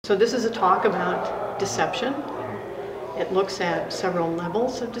So this is a talk about deception. It looks at several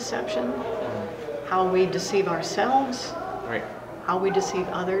levels of deception, how we deceive ourselves, Right. how we deceive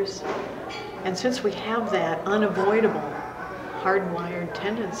others. And since we have that unavoidable, hardwired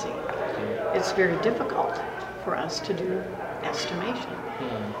tendency, it's very difficult for us to do estimation.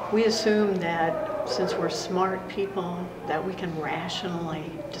 We assume that since we're smart people, that we can rationally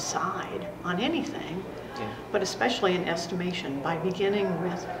decide on anything, but especially in estimation, by beginning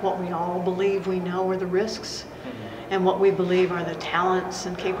with what we all believe we know are the risks and what we believe are the talents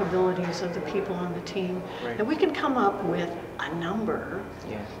and capabilities of the people on the team, that we can come up with a number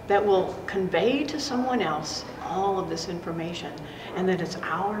that will convey to someone else all of this information, and that it's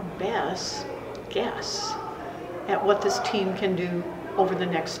our best guess at what this team can do over the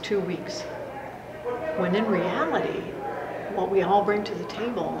next 2 weeks. When in reality, what we all bring to the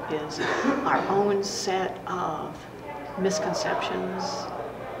table is our own set of misconceptions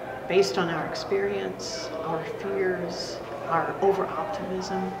based on our experience, our fears, our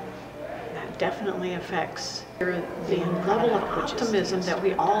over-optimism. That definitely affects the level of optimism that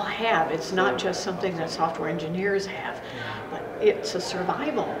we all have. It's not just something that software engineers have, but it's a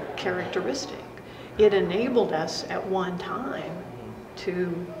survival characteristic. It enabled us at one time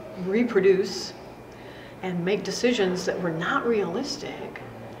to reproduce and make decisions that were not realistic,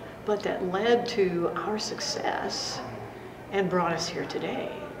 but that led to our success and brought us here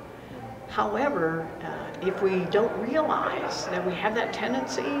today. However, if we don't realize that we have that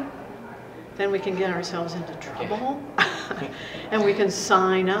tendency, then we can get ourselves into trouble and we can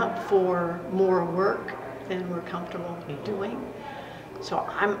sign up for more work than we're comfortable doing. So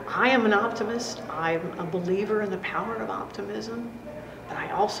I am an optimist. I'm a believer in the power of optimism. But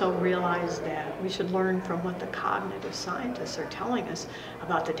I also realize that we should learn from what the cognitive scientists are telling us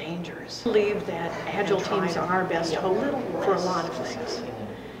about the dangers. I believe that agile teams are our best hope for a lot of things.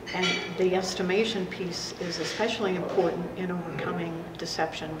 And the estimation piece is especially important in overcoming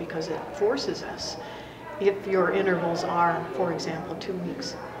deception because it forces us, if your intervals are, for example, 2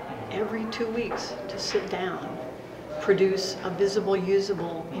 weeks, every 2 weeks to sit down, produce a visible,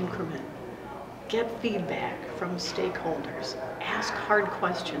 usable increment, get feedback from stakeholders, ask hard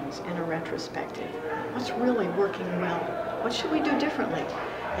questions in a retrospective. What's really working well? What should we do differently?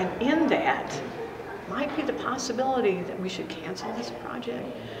 And in that might be the possibility that we should cancel this project,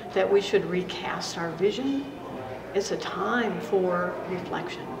 that we should recast our vision. It's a time for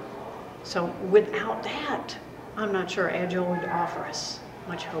reflection. So without that, I'm not sure Agile would offer us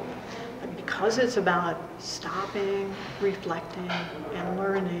much hope. But because it's about stopping, reflecting, and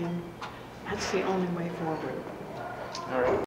learning, that's the only way forward. All right.